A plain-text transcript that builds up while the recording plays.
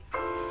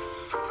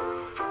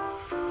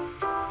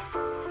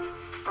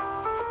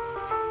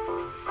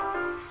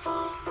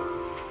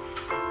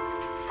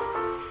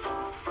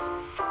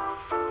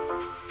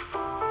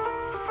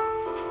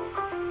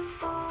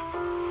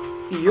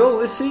You're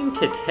listening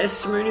to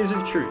Testimonies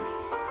of Truth.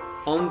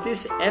 On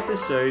this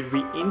episode,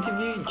 we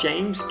interview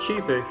James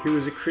Cooper, who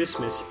is a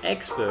Christmas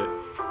expert.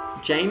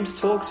 James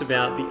talks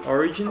about the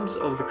origins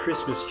of the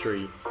Christmas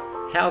tree,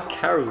 how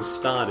carols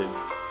started,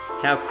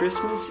 how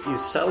Christmas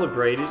is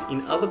celebrated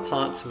in other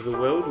parts of the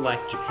world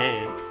like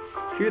Japan,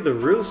 who the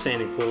real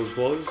Santa Claus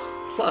was,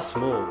 plus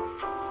more.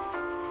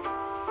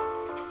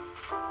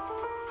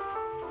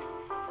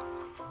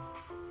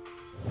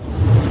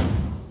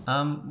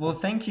 Well,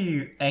 thank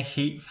you a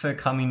heap for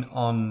coming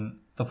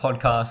on the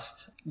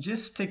podcast.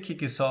 Just to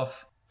kick us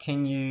off,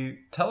 can you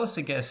tell us,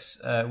 I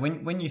guess,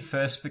 when you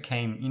first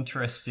became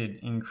interested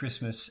in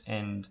Christmas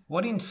and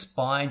what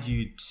inspired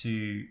you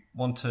to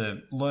want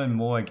to learn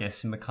more, I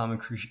guess, and become a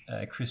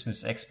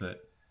Christmas expert?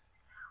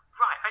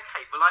 Right,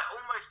 okay. Well, I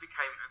almost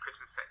became a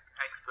Christmas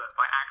expert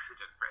by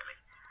accident, really.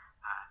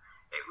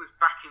 It was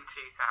back in 2000.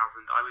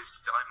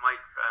 My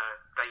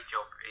day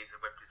job is a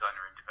web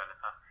designer and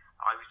developer.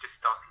 I was just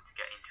starting to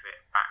get into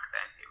it back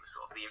then. It was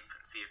sort of the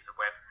infancy of the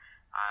web.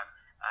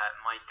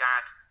 My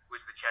dad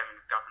was the chairman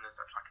of governors,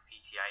 that's like a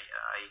PTA,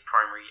 at a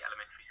primary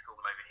elementary school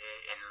over here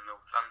in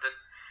North London.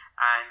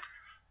 And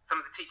some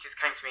of the teachers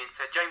came to me and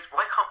said, James,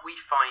 why can't we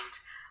find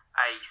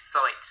a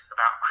site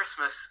about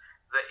Christmas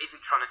that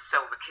isn't trying to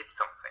sell the kids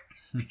something?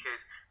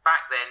 Because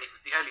back then, it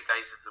was the early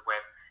days of the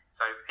web.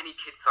 So any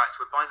kids' sites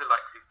were by the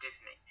likes of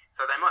Disney.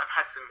 So they might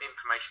have had some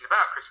information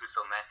about Christmas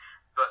on there,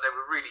 but they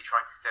were really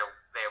trying to sell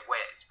their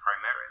wares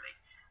primarily.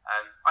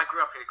 I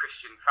grew up in a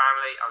Christian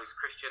family. I was a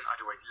Christian.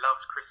 I'd always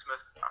loved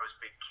Christmas. I was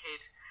a big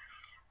kid.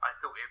 I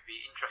thought it would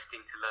be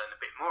interesting to learn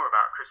a bit more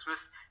about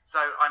Christmas.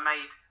 So I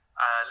made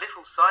a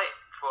little site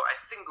for a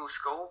single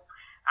school.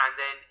 And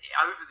then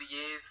over the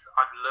years,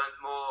 I've learned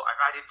more.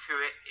 I've added to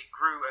it. It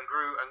grew and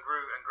grew and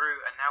grew and grew.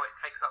 And now it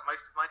takes up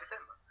most of my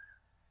December.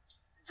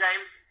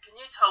 James, can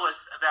you tell us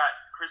about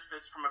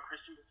Christmas from a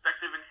Christian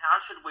perspective, and how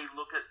should we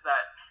look at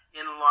that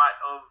in light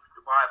of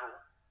the Bible?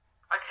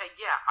 Okay,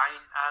 yeah,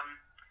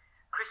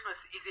 Christmas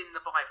is in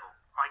the Bible.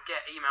 I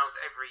get emails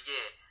every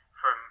year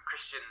from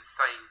Christians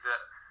saying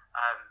that,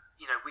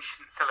 we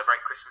shouldn't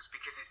celebrate Christmas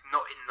because it's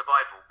not in the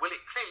Bible. Well,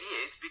 it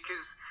clearly is,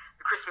 because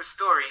the Christmas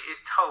story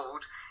is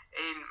told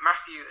in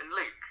Matthew and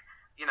Luke.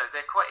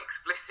 They're quite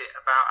explicit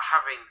about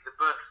having the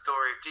birth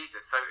story of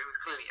Jesus, so it was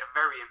clearly a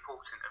very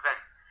important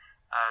event.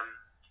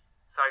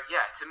 So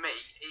yeah, to me,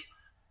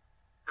 it's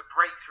the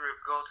breakthrough of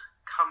God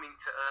coming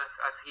to earth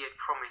as he had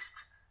promised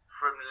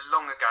from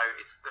long ago.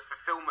 It's the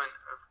fulfillment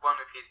of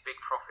one of his big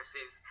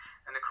prophecies.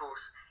 And of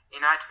course,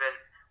 in Advent,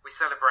 we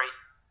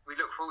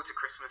look forward to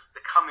Christmas,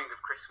 the coming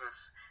of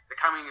Christmas, the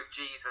coming of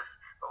Jesus,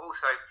 but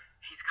also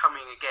he's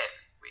coming again,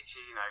 which,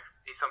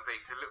 is something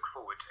to look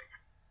forward to.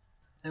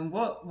 And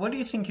what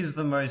do you think is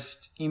the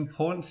most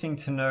important thing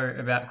to know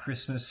about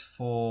Christmas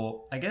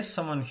for, I guess,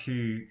 someone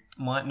who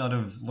might not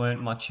have learnt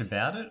much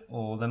about it,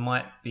 or they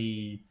might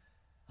be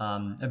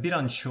a bit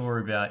unsure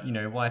about,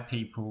 why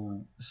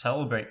people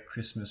celebrate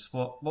Christmas?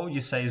 What would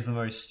you say is the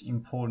most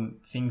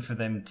important thing for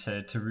them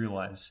to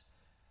realise?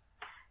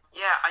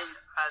 Yeah,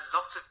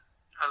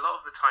 a lot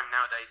of the time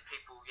nowadays,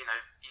 people,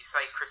 you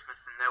say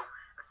Christmas and they'll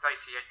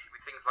associate it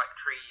with things like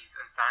trees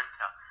and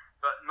Santa,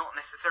 but not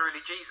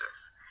necessarily Jesus.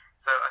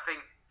 So I think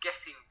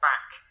getting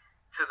back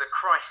to the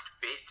Christ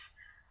bit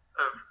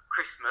of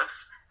Christmas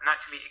and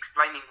actually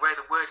explaining where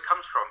the word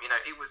comes from.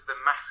 It was the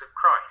Mass of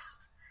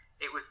Christ.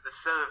 It was the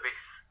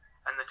service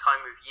and the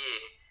time of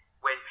year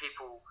when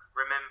people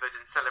remembered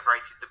and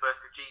celebrated the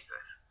birth of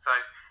Jesus. So,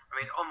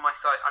 on my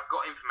site, I've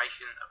got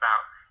information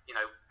about,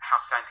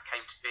 how Santa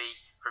came to be,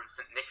 from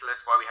St.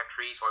 Nicholas, why we have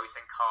trees, why we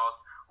send cards,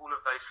 all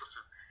of those sort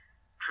of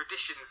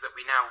traditions that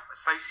we now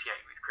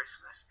associate with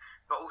Christmas.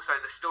 But also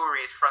the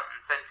story is front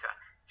and centre,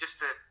 just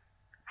to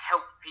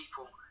help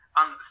people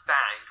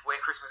understand where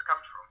Christmas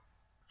comes from.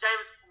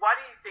 James, why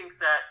do you think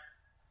that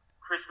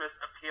Christmas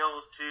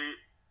appeals to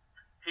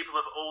people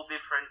of all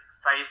different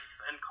faiths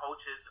and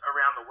cultures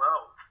around the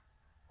world?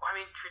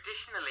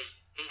 Traditionally,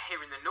 here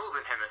in the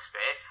Northern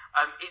Hemisphere,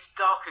 it's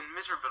dark and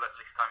miserable at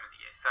this time of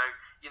the year. So,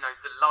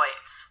 the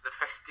lights, the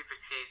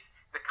festivities,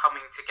 the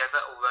coming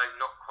together, although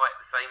not quite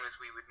the same as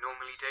we would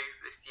normally do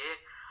this year,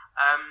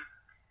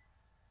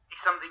 is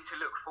something to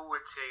look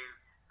forward to,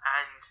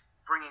 and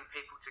bringing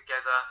people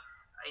together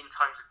in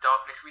times of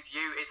darkness. With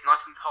you, it's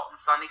nice and hot and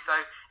sunny, so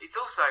it's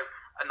also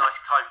a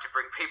nice time to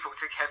bring people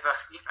together,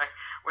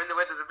 when the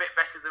weather's a bit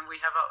better than we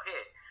have up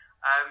here.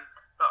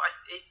 But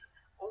it's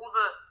all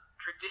the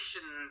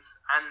traditions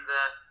and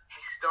the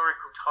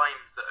historical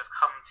times that have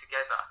come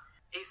together.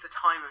 It's a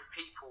time of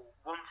people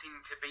wanting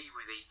to be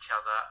with each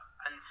other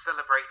and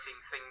celebrating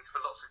things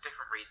for lots of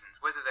different reasons,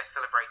 whether they're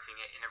celebrating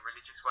it in a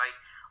religious way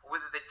or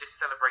whether they're just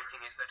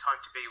celebrating it as a time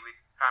to be with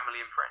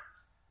family and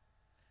friends.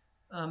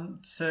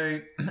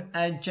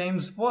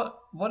 James,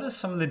 what are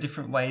some of the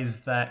different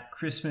ways that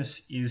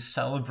Christmas is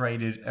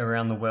celebrated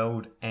around the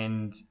world,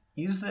 and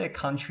is there a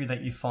country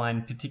that you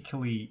find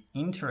particularly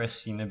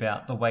interesting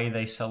about the way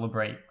they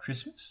celebrate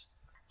Christmas?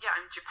 Yeah,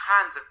 and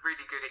Japan's a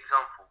really good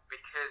example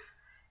because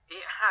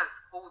it has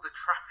all the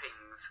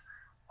trappings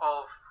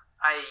of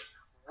a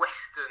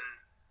Western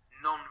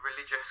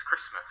non-religious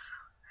Christmas,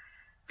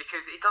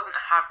 because it doesn't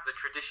have the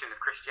tradition of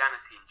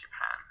Christianity in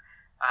Japan.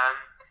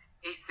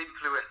 Its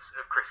influence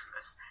of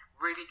Christmas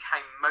really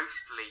came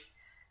mostly.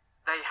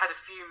 They had a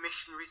few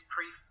missionaries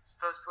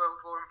pre-First World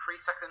War and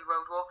pre-Second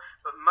World War,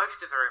 but most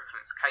of their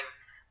influence came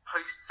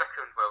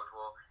post-Second World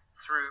War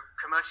through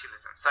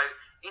commercialism. So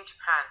in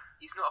Japan,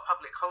 it's not a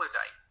public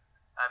holiday.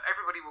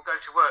 Everybody will go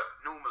to work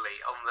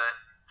normally on the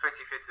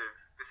 25th of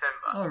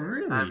December. Oh,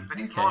 really? But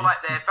it's more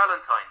like their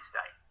Valentine's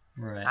Day.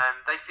 Right.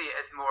 They see it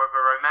as more of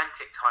a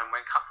romantic time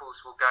when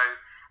couples will go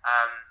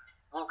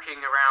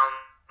walking around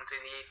in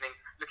the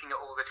evenings looking at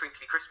all the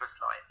twinkly Christmas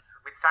lights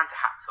with Santa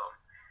hats on.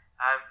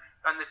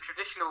 And the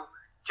traditional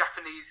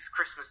Japanese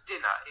Christmas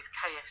dinner is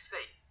KFC.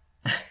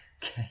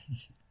 Okay.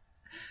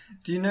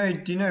 Do you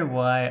know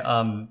why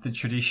the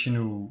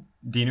traditional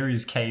dinner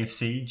is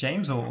KFC,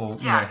 James, or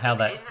you know how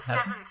that in the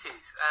happened?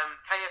 70s,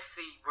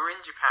 KFC were in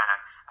Japan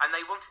and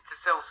they wanted to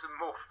sell some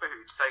more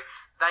food, so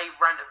they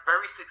ran a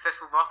very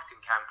successful marketing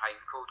campaign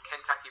called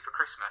Kentucky for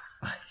Christmas,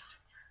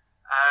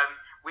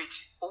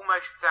 which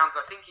almost sounds,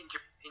 I think in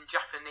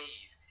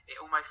Japanese,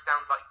 it almost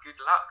sounds like good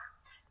luck.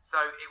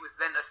 So it was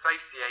then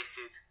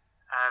associated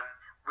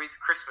with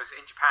Christmas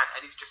in Japan,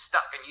 and it's just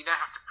stuck, and you now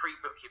have to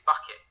pre-book your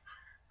bucket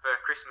for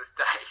Christmas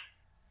Day.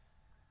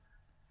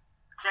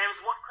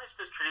 James, what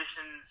Christmas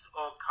traditions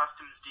or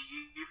customs do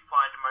you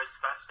find most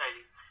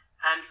fascinating?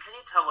 And can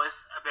you tell us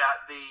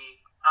about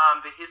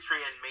the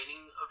history and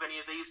meaning of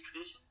any of these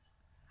traditions?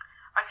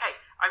 Okay,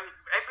 I mean,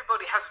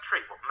 everybody has a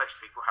tree. Well,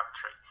 most people have a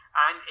tree.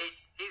 And it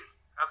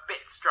is a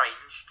bit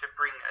strange to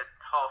bring a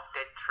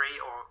half-dead tree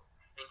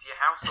into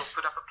your house or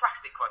put up a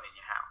plastic one in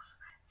your house.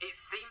 It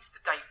seems to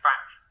date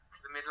back to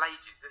the Middle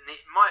Ages, and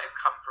it might have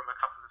come from a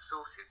couple of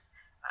sources.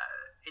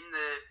 In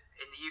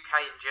the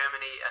UK and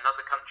Germany and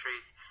other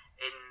countries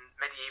in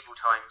medieval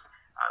times,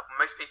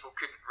 most people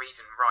couldn't read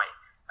and write,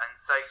 and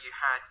so you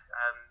had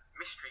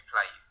mystery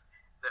plays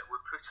that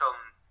were put on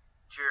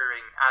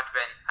during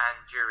Advent and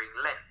during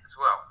Lent as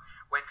well,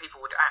 when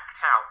people would act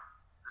out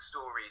the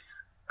stories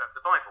of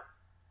the Bible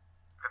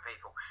for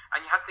people.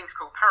 And you had things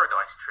called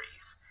paradise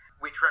trees,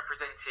 which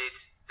represented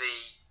the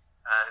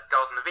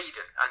Garden of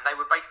Eden, and they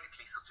were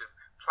basically sort of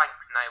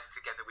planks nailed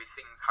together with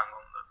things hung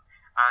on them.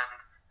 And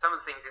some of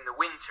the things in the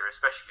winter,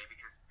 especially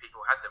because people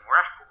had them, were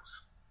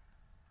apples.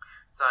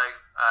 So,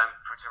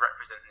 to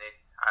represent the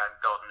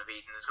Garden of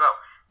Eden as well.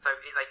 So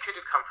they could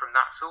have come from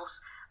that source.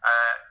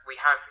 We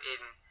have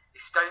in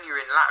Estonia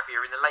and Latvia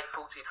in the late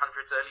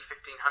 1400s, early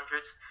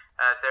 1500s,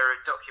 there are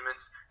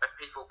documents of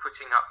people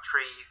putting up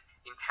trees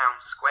in town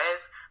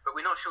squares, but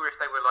we're not sure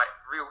if they were like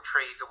real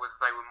trees or whether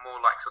they were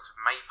more like sort of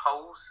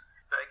maypoles.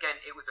 But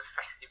again, it was a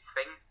festive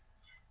thing.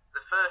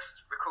 The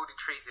first recorded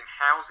trees in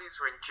houses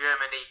were in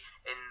Germany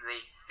in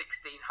the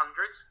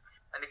 1600s,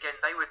 and again,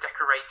 they were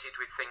decorated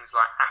with things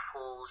like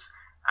apples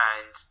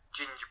and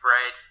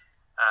gingerbread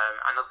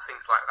and other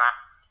things like that.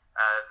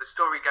 The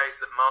story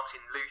goes that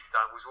Martin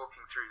Luther was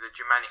walking through the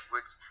Germanic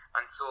woods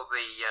and saw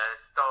the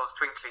stars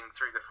twinkling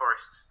through the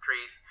forest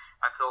trees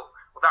and thought,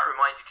 well, that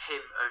reminded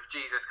him of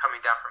Jesus coming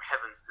down from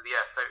heavens to the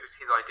earth. So it was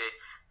his idea,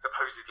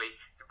 supposedly,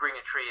 to bring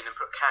a tree in and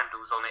put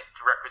candles on it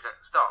to represent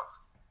the stars.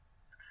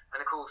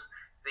 And of course,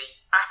 the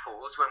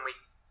apples, when we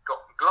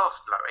got glass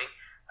blowing,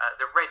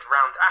 the red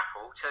round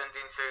apple turned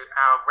into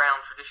our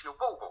round traditional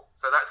bauble.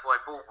 So that's why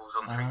baubles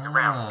on trees are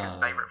round, because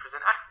they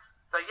represent apples.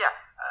 So yeah,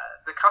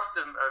 the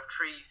custom of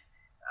trees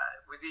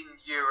was in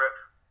Europe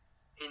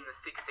in the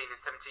 16 and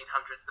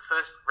 1700s. The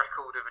first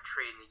record of a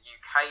tree in the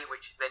UK,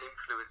 which then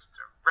influenced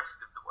the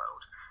rest of the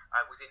world,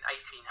 was in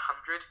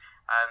 1800.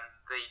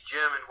 The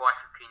German wife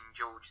of King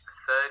George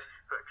III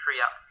put a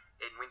tree up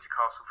in Windsor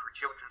Castle for a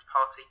children's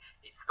party.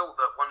 It's thought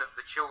that one of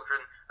the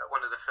children at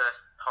one of the first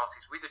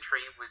parties with a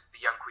tree was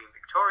the young Queen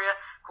Victoria.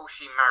 Of course,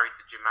 she married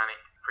the Germanic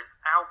Prince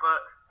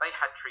Albert. They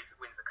had trees at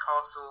Windsor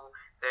Castle.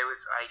 There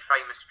was a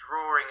famous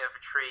drawing of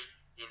a tree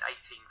in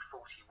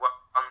 1841,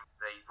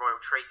 the royal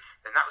tree.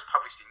 Then that was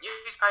published in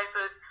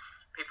newspapers.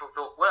 People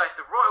thought, well, if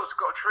the royals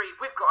got a tree,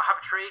 we've got to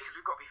have a tree because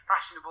we've got to be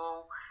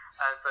fashionable.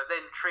 And so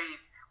then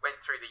trees went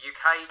through the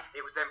UK.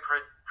 It was then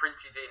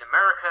printed in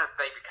America.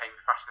 They became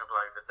fashionable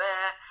over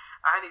there.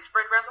 And it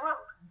spread around the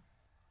world.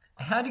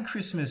 How did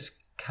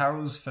Christmas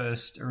carols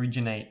first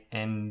originate?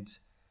 And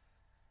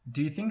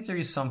do you think there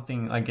is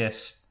something, I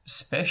guess,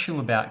 special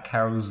about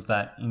carols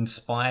that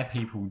inspire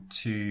people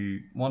to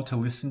want to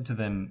listen to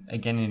them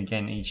again and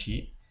again each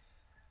year?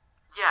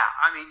 Yeah,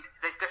 I mean,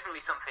 there's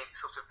definitely something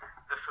sort of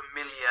the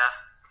familiar.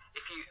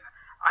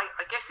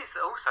 I guess it's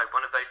also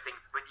one of those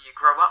things whether you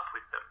grow up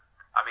with them.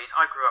 I mean,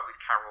 I grew up with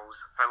carols,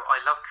 so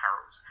I love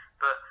carols.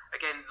 But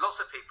again,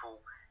 lots of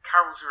people,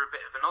 carols are a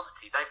bit of an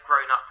oddity. They've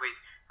grown up with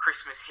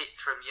Christmas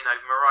hits from,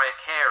 Mariah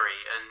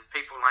Carey and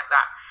people like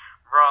that,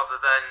 rather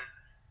than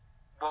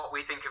what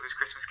we think of as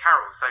Christmas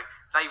carols. So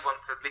they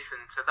want to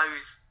listen to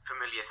those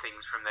familiar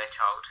things from their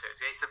childhood.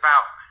 It's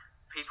about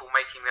people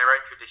making their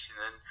own tradition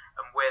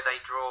and where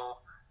they draw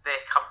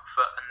their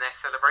comfort and their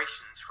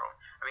celebrations from.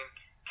 I mean,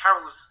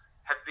 carols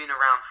have been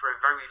around for a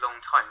very long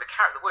time. The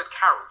word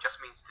carol just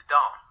means to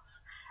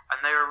dance, and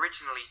they were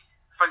originally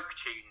folk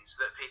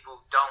tunes that people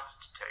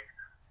danced to.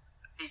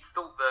 It's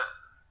thought that,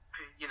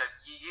 you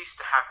used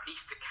to have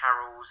Easter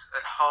carols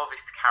and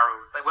harvest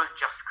carols. They weren't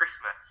just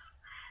Christmas,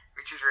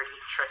 which is really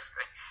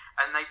interesting.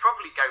 And they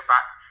probably go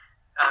back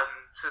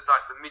to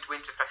like the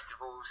midwinter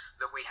festivals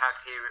that we had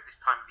here at this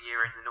time of the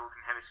year in the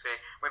Northern Hemisphere,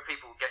 when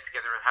people would get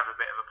together and have a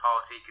bit of a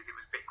party because it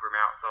was a bit grim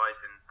outside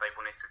and they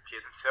wanted to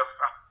cheer themselves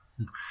up.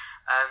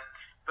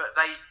 But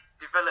they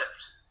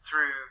developed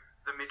through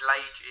the Middle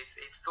Ages.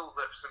 It's thought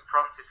that St.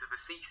 Francis of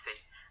Assisi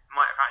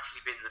might have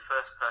actually been the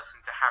first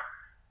person to have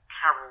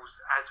carols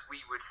as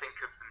we would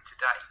think of them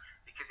today,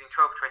 because in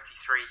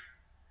 1223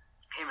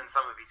 him and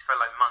some of his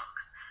fellow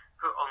monks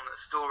put on a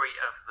story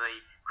of the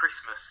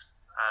Christmas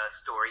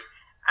story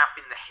out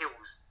in the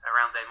hills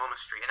around their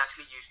monastery and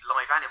actually used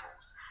live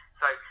animals.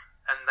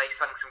 And they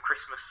sung some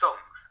Christmas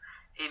songs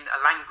in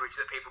a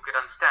language that people could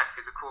understand,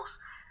 because of course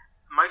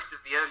most of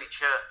the early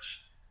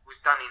church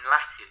was done in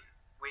Latin,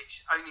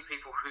 which only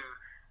people who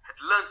had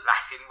learnt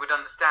Latin would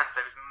understand, so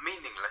it was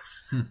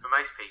meaningless for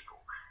most people.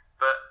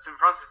 But St.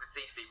 Francis of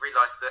Assisi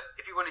realised that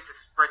if he wanted to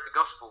spread the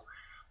gospel,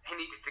 he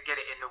needed to get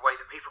it in a way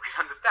that people could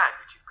understand,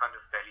 which is kind of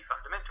fairly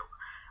fundamental.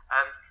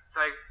 So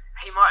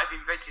he might have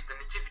invented the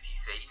nativity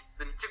scene,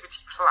 the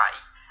nativity play,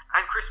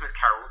 and Christmas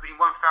carols in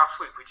one foul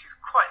swoop, which is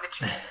quite an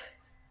achievement.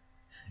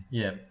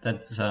 Yeah,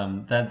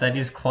 that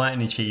is quite an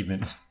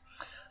achievement.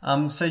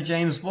 So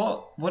James,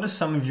 what are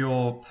some of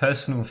your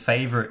personal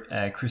favourite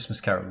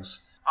Christmas carols?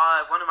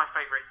 One of my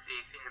favourites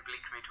is In the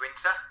Bleak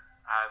Midwinter,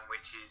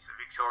 which is a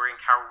Victorian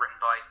carol written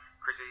by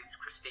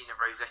Christina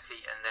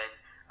Rossetti, and then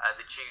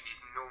the tune is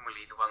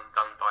normally the one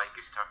done by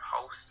Gustav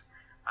Holst.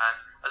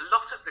 A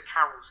lot of the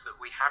carols that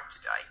we have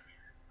today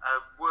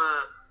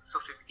were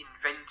sort of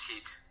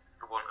invented,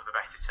 for want of a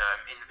better term,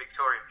 in the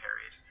Victorian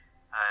period.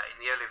 In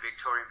the early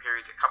Victorian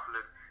period, a couple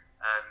of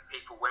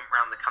people went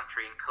round the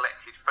country and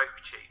collected folk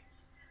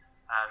tunes,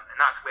 and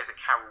that's where the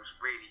carols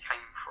really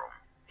came from.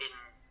 In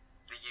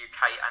the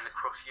UK and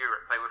across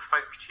Europe, they were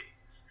folk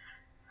tunes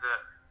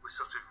that were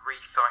sort of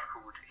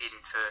recycled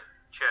into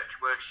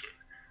church worship.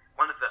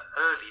 One of the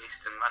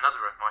earliest, and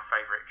another of my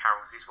favourite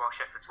carols, is While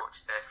Shepherds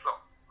Watched Their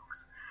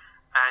Flocks.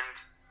 And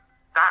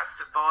that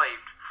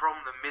survived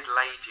from the Middle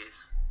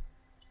Ages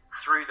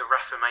through the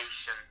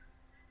Reformation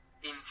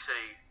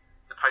into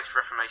the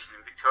post-Reformation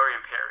and Victorian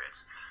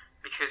periods,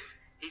 because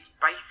it's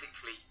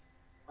basically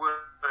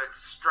words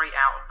straight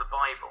out of the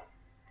Bible.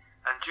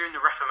 And during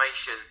the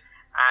Reformation,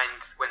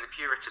 and when the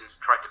Puritans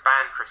tried to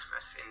ban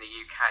Christmas in the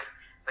UK,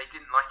 they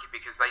didn't like it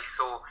because they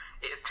saw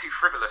it as too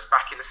frivolous.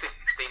 Back in the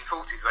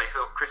 1640s, they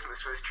thought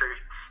Christmas was too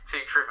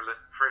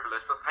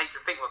frivolous. I hate to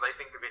think what they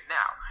think of it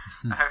now.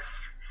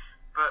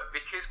 But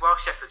because While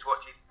Shepherds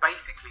Watch is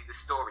basically the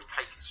story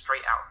taken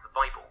straight out of the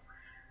Bible,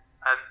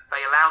 they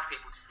allowed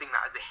people to sing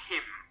that as a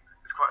hymn,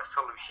 as quite a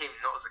solemn hymn,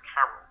 not as a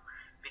carol,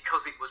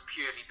 because it was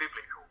purely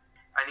biblical.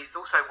 And it's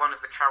also one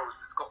of the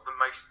carols that's got the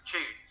most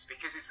tunes,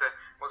 because it's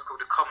what's called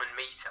a common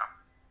meter.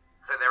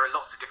 So there are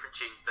lots of different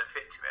tunes that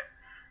fit to it.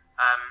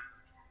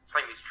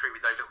 Same is true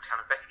with O Little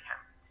Town of Bethlehem.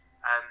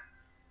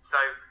 So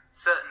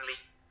certainly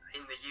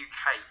in the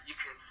UK, you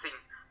can sing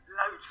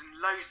loads and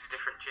loads of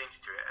different tunes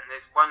to it. And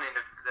there's one in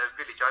the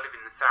village, I live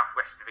in the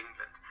southwest of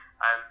England.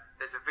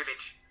 There's a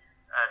village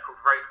called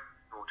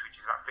Rodebourne, which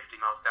is about 50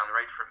 miles down the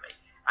road from me.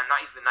 And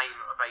that is the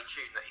name of a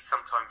tune that is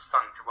sometimes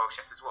sung to While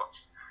Shepherds Watch.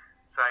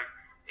 So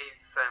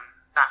it's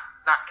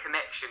that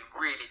connection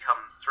really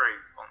comes through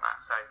on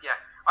that. So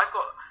yeah, I've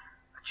got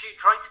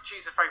trying to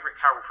choose a favourite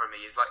carol for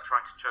me is like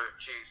trying to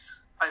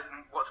choose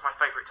what's my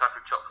favourite type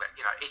of chocolate.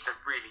 It's a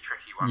really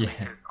tricky one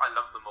because I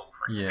love them all.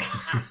 Frankly.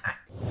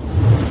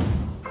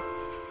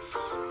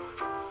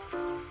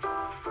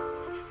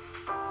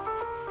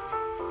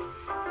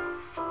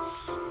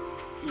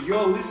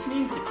 You're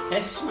listening to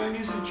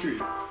Testimonies of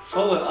Truth.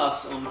 Follow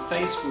us on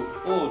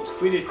Facebook or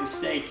Twitter to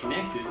stay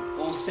connected,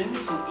 or send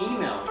us an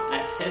email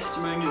at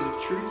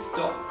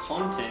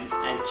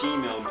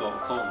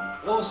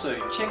testimoniesofTruth.content@gmail.com.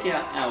 Also, check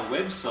out our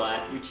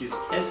website, which is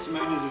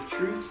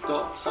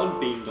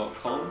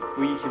testimoniesofTruth.podbean.com,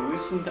 where you can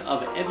listen to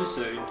other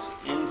episodes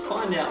and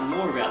find out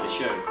more about the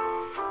show.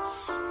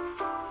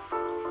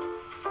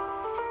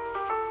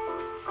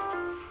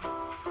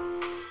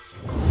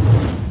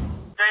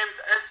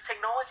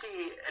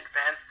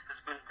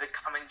 Advances with the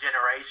coming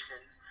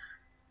generations,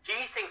 do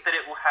you think that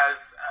it will have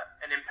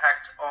an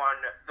impact on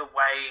the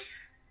way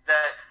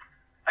that,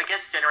 I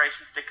guess,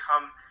 generations to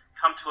come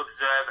to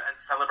observe and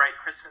celebrate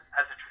Christmas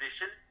as a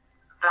tradition?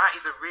 That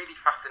is a really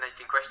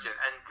fascinating question,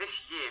 and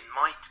this year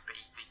might be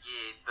the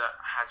year that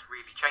has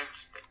really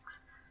changed things,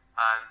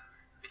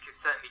 because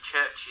certainly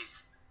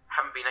churches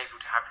haven't been able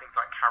to have things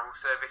like carol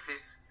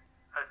services,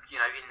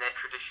 in their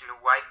traditional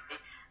way.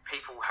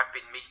 People have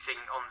been meeting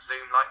on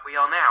Zoom like we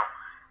are now.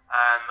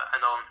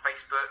 And on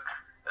Facebook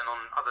and on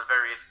other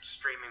various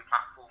streaming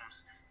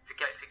platforms to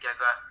get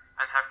together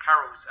and have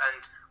carols.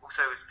 And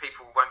also, as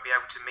people won't be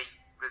able to meet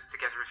us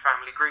together as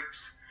family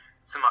groups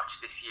so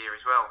much this year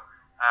as well.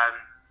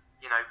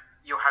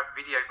 You'll have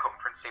video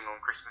conferencing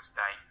on Christmas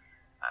Day.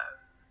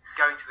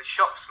 going to the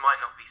shops might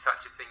not be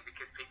such a thing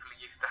because people are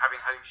used to having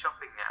home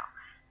shopping now.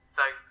 So,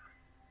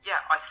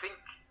 yeah, I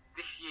think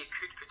this year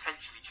could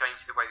potentially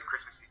change the way that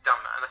Christmas is done,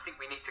 and I think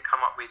we need to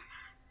come up with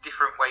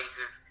different ways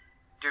of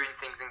doing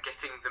things and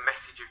getting the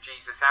message of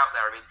Jesus out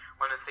there. I mean,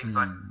 one of the things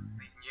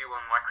is new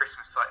on my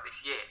Christmas site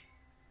this year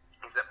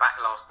is that back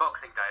last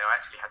Boxing Day, I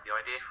actually had the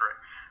idea for it,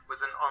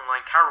 was an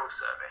online carol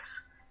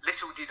service.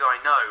 Little did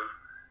I know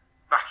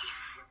back in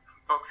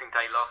Boxing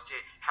Day last year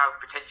how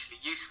potentially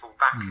useful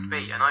that could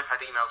be, and I've had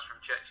emails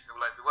from churches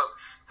all over the world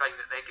saying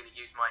that they're going to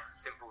use my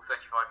simple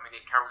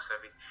 35-minute carol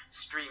service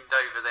streamed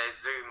over their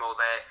Zoom or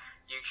their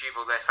YouTube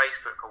or their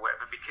Facebook or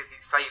whatever, because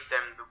it saved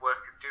them the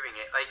work of doing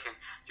it. They can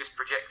just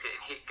project it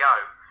and hit go,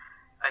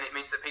 and it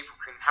means that people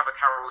can have a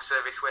carol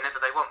service whenever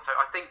they want. So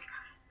I think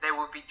there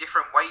will be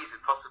different ways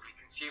of possibly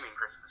consuming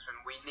Christmas, and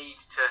we need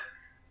to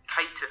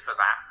cater for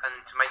that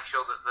and to make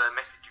sure that the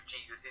message of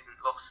Jesus isn't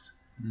lost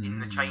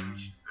in the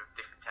change of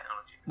different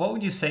technologies. What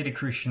would you say to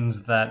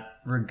Christians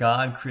that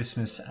regard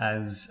Christmas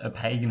as a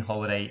pagan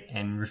holiday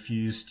and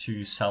refuse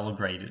to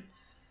celebrate it?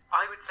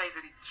 I would say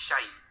that it's a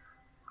shame.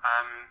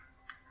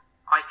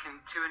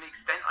 To an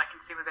extent, I can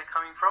see where they're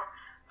coming from,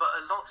 but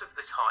a lot of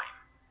the time,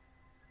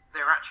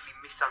 they're actually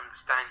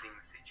misunderstanding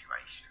the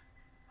situation.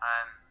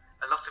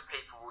 A lot of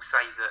people will say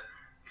that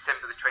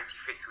December the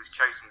 25th was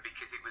chosen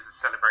because it was a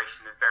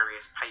celebration of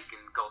various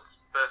pagan gods'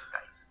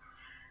 birthdays.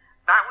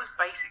 That was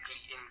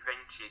basically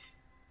invented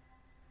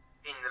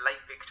in the late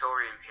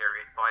Victorian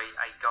period by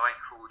a guy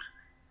called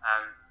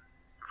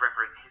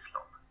Reverend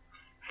Hislop.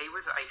 He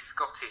was a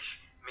Scottish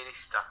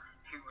minister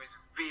who was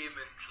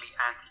vehemently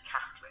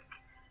anti-Catholic,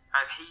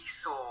 and he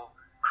saw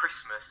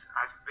Christmas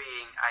as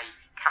being a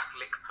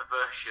Catholic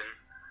perversion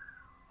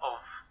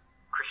of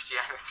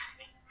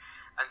Christianity.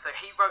 And so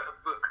he wrote a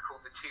book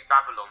called The Two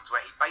Babylons, where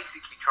he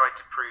basically tried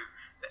to prove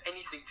that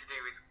anything to do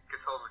with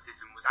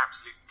Catholicism was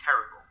absolutely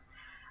terrible.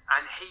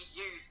 And he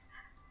used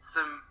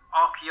some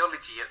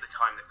archaeology at the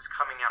time that was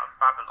coming out of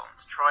Babylon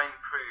to try and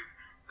prove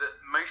that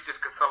most of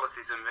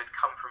Catholicism had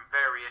come from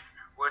various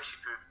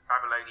worship of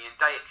Babylonian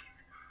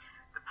deities.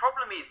 The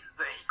problem is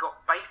that he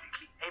got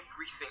basically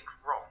everything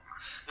wrong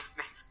in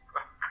this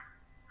book.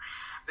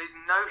 There's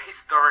no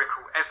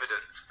historical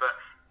evidence for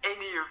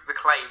any of the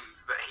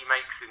claims that he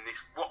makes in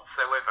this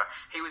whatsoever.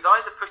 He was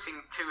either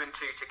putting two and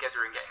two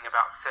together and getting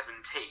about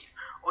 17,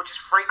 or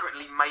just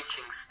fragrantly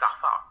making stuff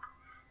up.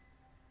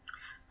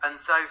 And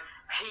so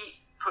he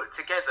put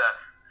together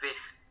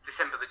this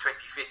December the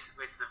 25th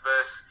was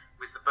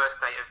the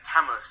birthday of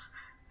Tammuz,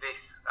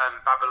 this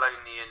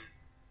Babylonian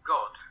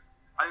god.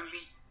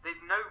 Only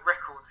there's no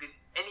records in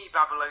any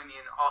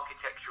Babylonian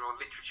architecture or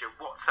literature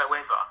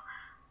whatsoever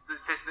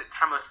that says that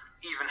Tammuz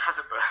even has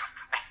a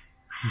birthday.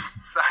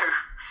 So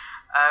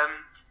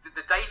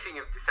the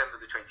dating of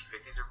December the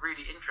 25th is a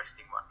really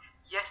interesting one.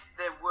 Yes,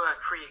 there were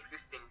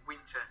pre-existing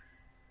winter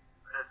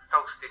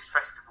solstice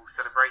festival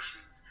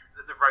celebrations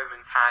that the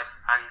Romans had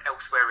and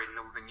elsewhere in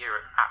Northern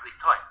Europe at this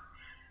time.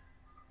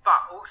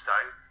 But also,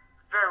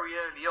 very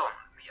early on,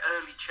 the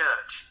early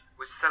church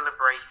was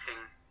celebrating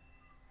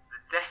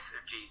the death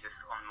of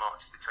Jesus on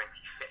March the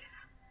 25th.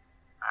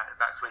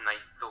 That's when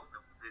they thought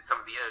that some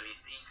of the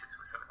earliest Easters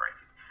were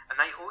celebrated. And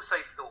they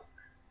also thought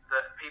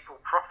that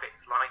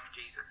prophets like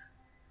Jesus,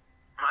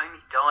 not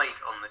only died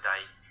on the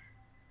day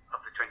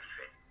of the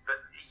 25th, but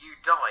you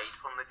died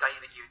on the day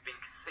that you had been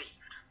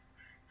conceived.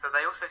 So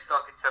they also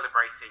started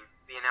celebrating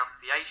the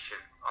Annunciation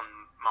on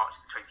March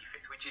the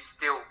 25th, which is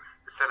still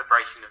the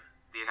celebration of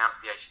the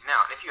Annunciation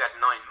now. And if you had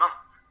 9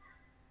 months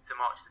to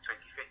March the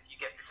 25th, you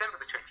get December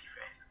the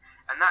 25th.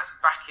 And that's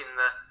back in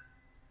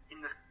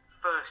the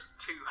first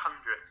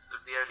 200s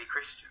of the early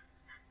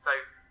Christians. So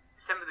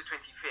December the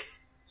 25th,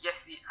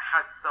 yes, it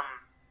has some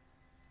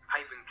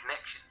pagan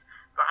connections,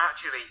 but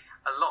actually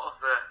a lot of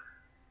the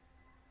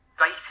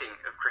dating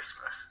of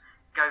Christmas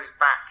goes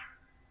back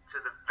to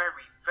the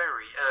very,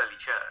 very early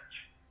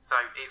church. So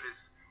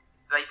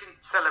they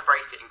didn't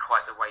celebrate it in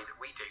quite the way that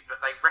we do,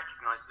 but they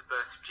recognised the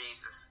birth of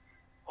Jesus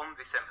on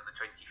December the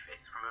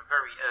 25th from a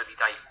very early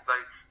date,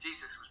 although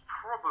Jesus was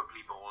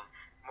probably born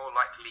more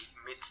likely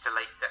mid to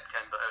late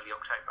September, early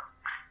October.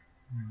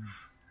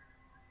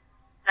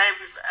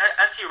 James,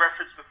 as you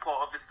referenced before,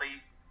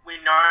 obviously we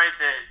know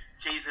that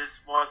Jesus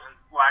wasn't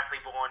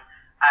likely born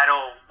at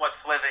all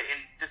whatsoever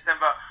in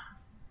December.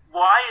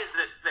 Why is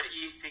it that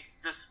you think,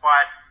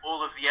 despite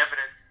all of the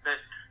evidence, that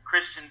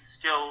Christians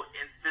still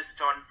insist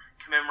on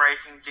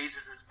commemorating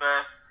Jesus'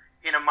 birth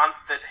in a month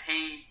that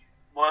he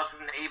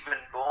wasn't even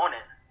born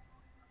in?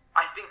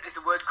 I think there's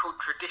a word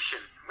called tradition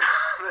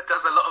that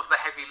does a lot of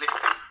the heavy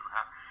lifting.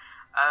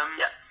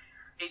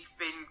 It's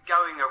been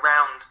going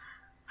around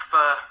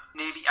for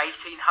nearly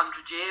 1800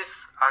 years,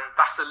 and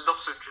that's a lot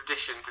of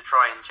tradition to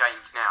try and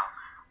change now.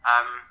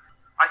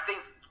 I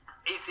think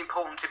it's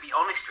important to be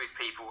honest with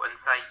people and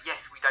say,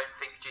 yes, we don't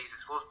think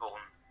Jesus was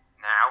born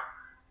now,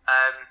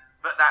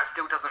 but that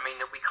still doesn't mean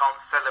that we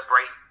can't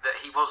celebrate that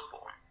he was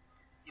born.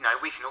 You know,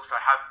 we can also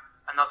have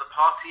another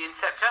party in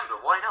September.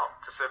 Why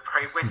not? To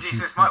celebrate when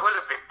Jesus might well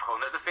have been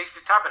born at the Feast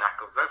of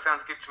Tabernacles. That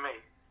sounds good to me.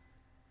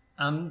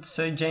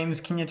 So James,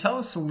 can you tell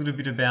us a little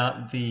bit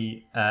about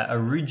the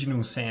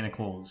original Santa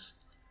Claus?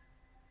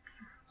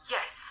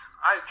 Yes.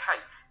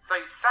 Okay.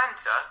 So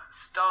Santa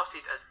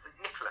started as St.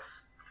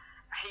 Nicholas.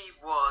 He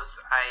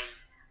was a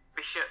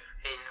bishop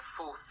in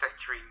 4th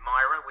century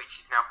Myra,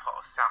 which is now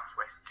part of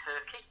southwest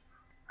Turkey.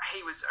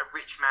 He was a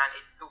rich man.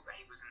 It's thought that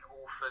he was an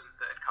orphan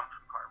that had come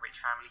from quite a rich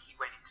family. He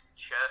went into the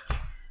church.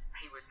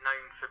 He was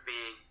known for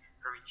being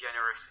very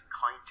generous and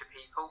kind to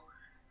people.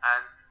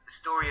 The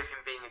story of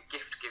him being a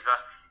gift giver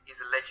is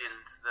a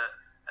legend that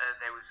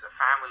there was a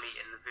family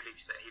in the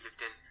village that he lived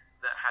in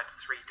that had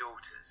 3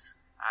 daughters,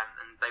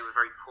 and they were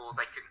very poor.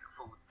 They couldn't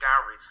afford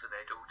dowries for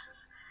their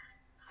daughters.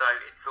 So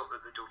it's thought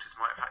that the daughters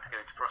might have had to go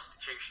into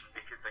prostitution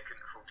because they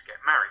couldn't afford to get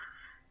married.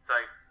 So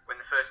when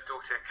the first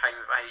daughter came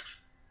of age,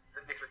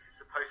 St. Nicholas is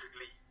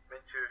supposedly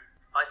meant to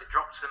have either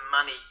dropped some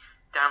money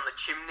down the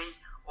chimney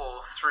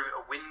or through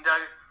a window,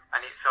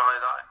 and it fell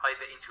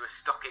either into a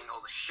stocking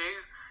or the shoe,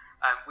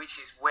 which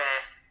is where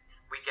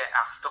we get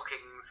our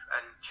stockings,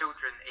 and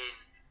children in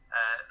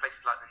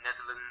places like the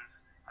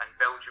Netherlands and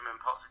Belgium and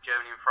parts of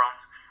Germany and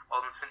France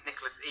on St.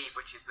 Nicholas Eve,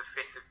 which is the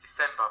 5th of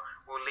December,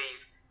 will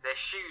leave their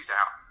shoes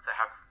out to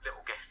have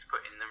little gifts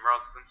put in them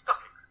rather than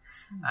stockings.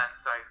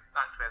 So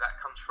that's where that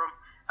comes from.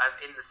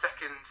 When the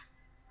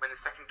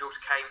second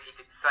daughter came, he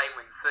did the same.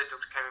 When the third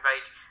daughter came of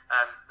age,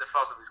 the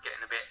father was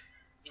getting a bit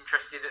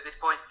interested at this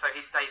point, so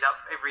he stayed up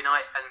every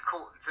night and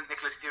caught St.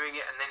 Nicholas doing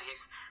it, and then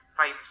his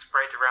fame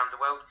spread around the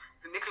world.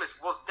 St. Nicholas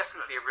was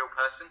definitely a real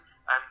person.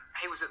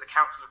 He was at the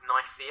Council of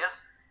Nicaea,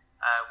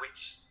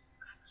 which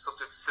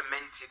sort of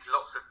cemented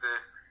lots of the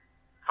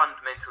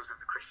fundamentals of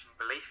the Christian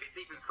belief. It's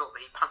even thought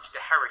that he punched a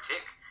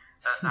heretic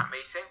at that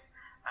meeting.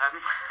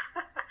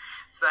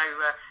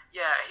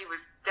 He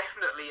was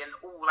definitely an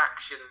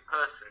all-action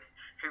person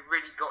who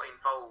really got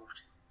involved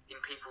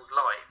in people's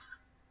lives.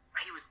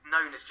 He was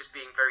known as just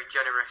being very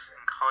generous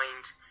and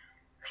kind.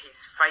 His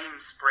fame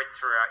spread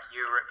throughout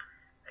Europe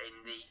in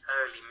the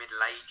early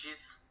Middle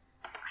Ages.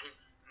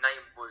 His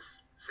name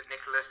was St.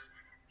 Nicholas.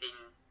 In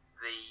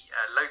the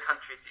Low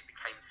Countries, it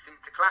became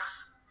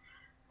Sinterklaas.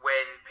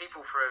 When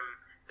people from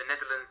the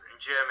Netherlands and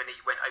Germany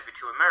went over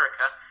to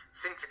America,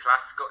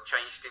 Sinterklaas got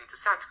changed into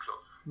Santa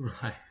Claus.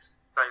 Right.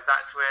 So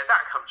that's where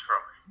that comes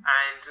from.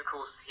 And, of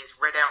course, his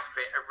red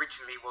outfit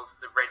originally was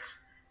the red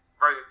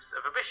robes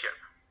of a bishop.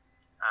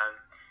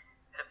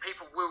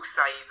 People will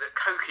say that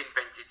Coke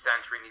invented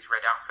Santa in his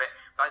red outfit.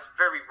 That's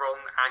very wrong,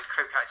 and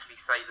Coke actually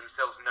say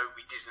themselves, no,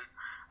 we didn't.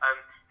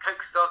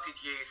 Coke started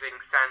using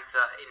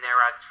Santa in their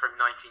ads from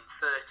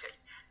 1930.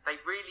 They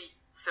really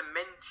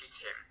cemented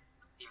him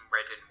in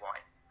red and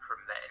white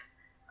from then.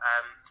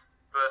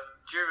 But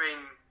during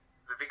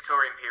the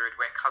Victorian period,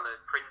 where coloured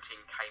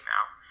printing came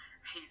out,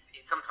 he's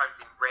sometimes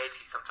in red,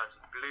 he's sometimes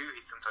in blue,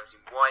 he's sometimes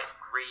in white,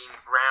 green,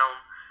 brown,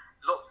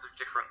 lots of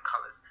different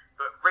colours.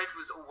 But red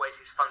was always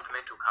his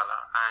fundamental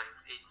colour, and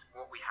it's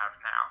what we have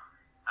now.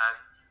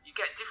 You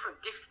get different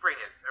gift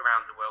bringers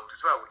around the world as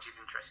well, which is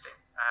interesting.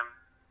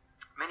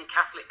 Many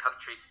Catholic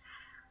countries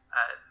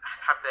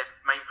have their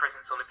main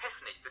presents on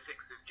Epiphany, the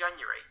 6th of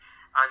January,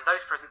 and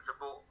those presents are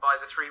bought by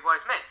the 3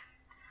 wise men.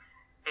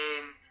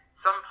 In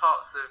some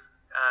parts of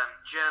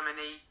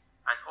Germany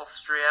and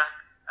Austria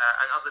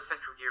and other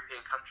Central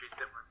European countries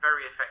that were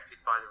very affected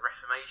by the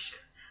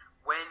Reformation,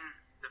 when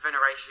the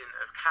veneration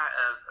of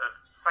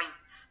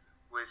saints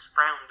was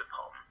frowned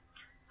upon,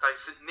 so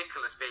St.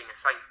 Nicholas being a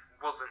saint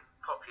wasn't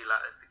popular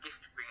as the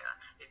gift bringer,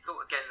 it's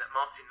thought again that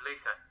Martin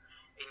Luther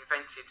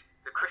invented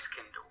the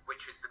Christkindl,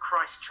 which was the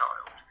Christ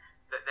child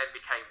that then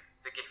became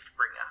the gift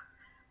bringer.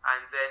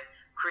 And then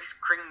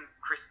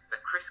the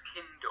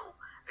Christkindl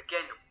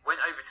again went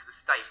over to the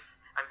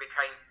States and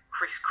became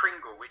Kris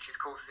Kringle, which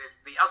of course is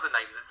the other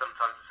name that's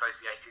sometimes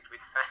associated with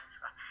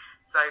Santa.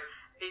 So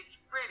it's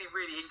really,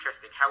 really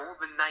interesting how all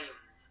the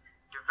names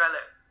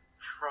developed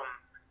from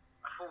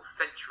a 4th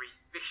century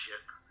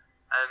bishop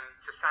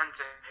to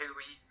Santa who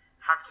we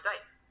have today.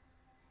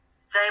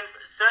 James,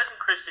 certain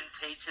Christian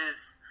teachers,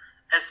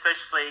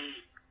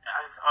 especially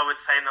I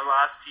would say in the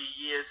last few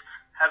years,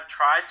 have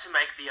tried to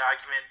make the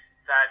argument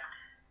that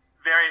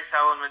various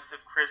elements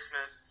of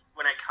Christmas,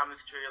 when it comes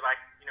to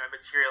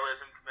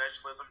materialism,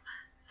 commercialism,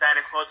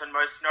 Santa Claus, and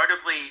most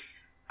notably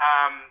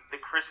the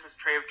Christmas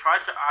tree, have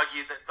tried to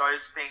argue that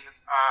those things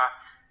are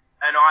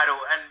an idol.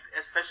 And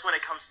especially when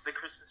it comes to the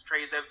Christmas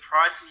tree, they've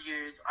tried to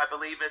use, I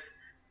believe it's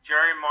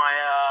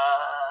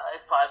Jeremiah,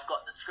 if I've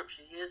got the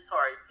scripture here,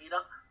 sorry Peter,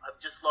 I've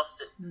just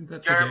lost it.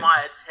 That's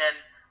Jeremiah 10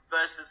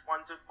 verses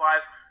 1 to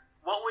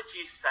 5. What would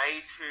you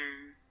say to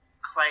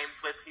claims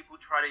where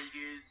people try to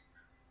use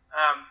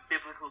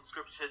biblical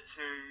scripture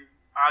to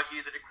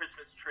argue that a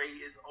Christmas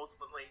tree is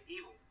ultimately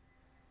evil?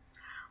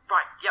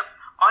 Right, yep.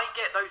 I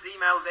get those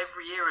emails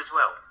every year as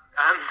well.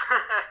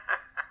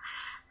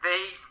 The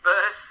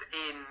verse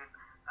in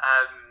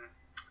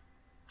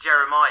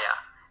Jeremiah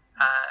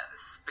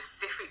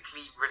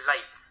specifically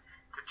relates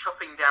to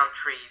chopping down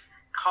trees,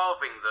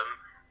 carving them,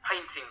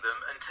 painting them,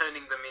 and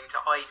turning them into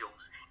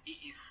idols.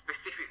 It is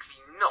specifically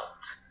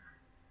not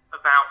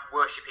about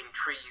worshipping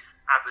trees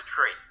as a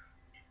tree.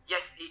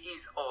 yes, it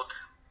is odd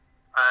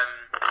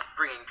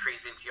bringing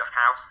trees into your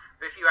house,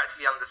 but if you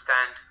actually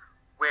understand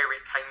where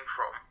it came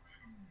from,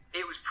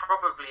 it was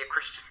probably a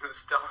Christian that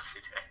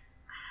started it.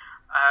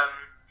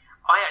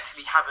 I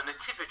actually have a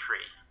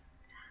nativity.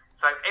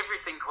 So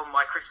everything on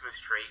my Christmas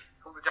tree,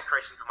 all the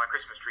decorations on my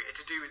Christmas tree, are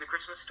to do with the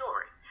Christmas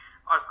story.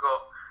 I've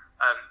got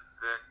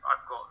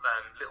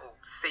little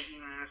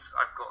scenes,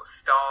 I've got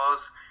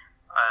stars,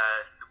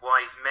 the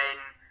wise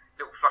men,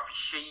 little fluffy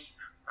sheep,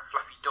 a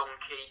fluffy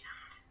donkey.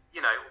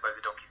 Although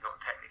the donkey's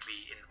not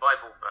technically in the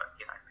Bible, but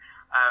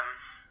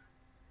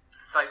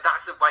so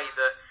that's a way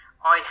that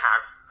I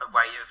have a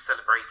way of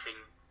celebrating,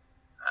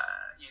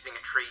 using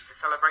a tree to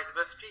celebrate the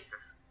birth of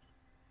Jesus.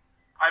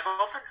 I've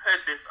often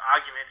heard this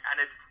argument, and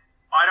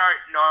I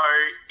don't know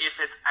if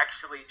it's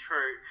actually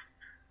true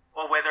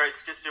or whether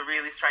it's just a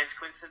really strange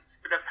coincidence,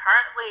 but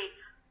apparently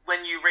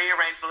when you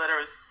rearrange the letter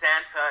of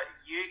Santa,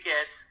 you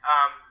get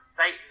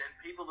Satan, and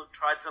people have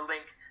tried to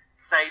link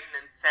Satan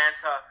and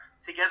Santa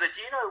together. Do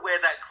you know where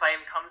that claim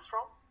comes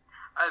from?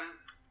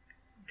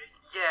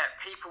 Yeah,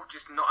 people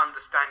just not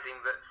understanding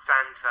that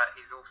Santa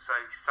is also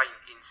saint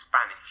in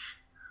Spanish.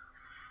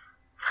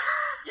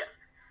 Yeah.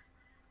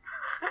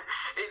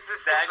 It's as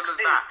simple as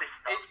that.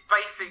 It's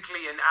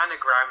basically an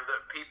anagram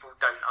that people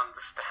don't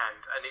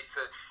understand, and it's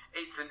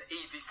an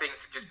easy thing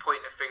to just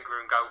point a finger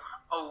and go,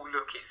 oh,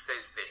 look, it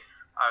says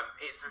this.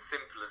 It's as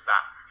simple as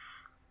that.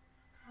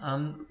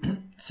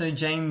 So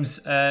James,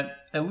 it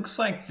looks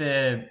like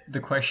the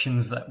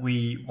questions that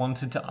we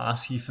wanted to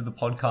ask you for the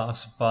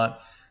podcast,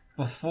 but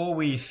before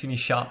we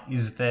finish up,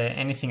 is there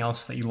anything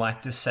else that you'd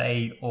like to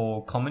say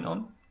or comment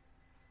on?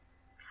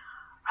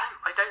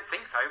 I don't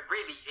think so.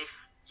 Really, if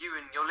you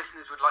and your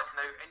listeners would like to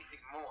know anything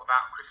more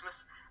about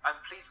Christmas,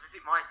 please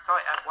visit my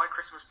site at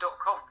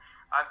whychristmas.com.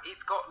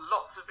 It's got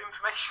lots of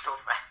information on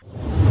there.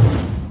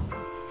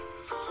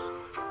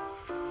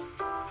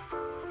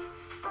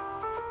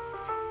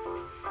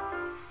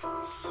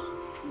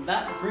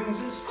 That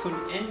brings us to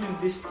an end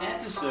of this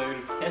episode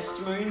of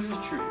Testimonies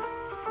of Truth.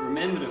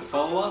 Remember to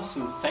follow us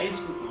on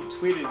Facebook or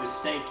Twitter to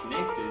stay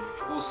connected,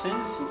 or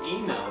send us an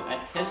email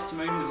at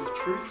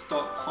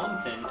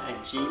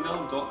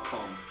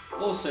testimoniesоftruth.content@gmail.com.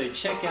 Also,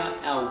 check out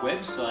our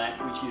website,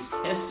 which is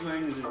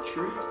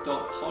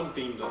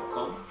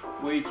testimoniesоftruth.podbean.com,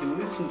 where you can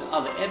listen to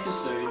other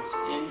episodes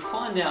and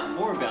find out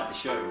more about the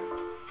show.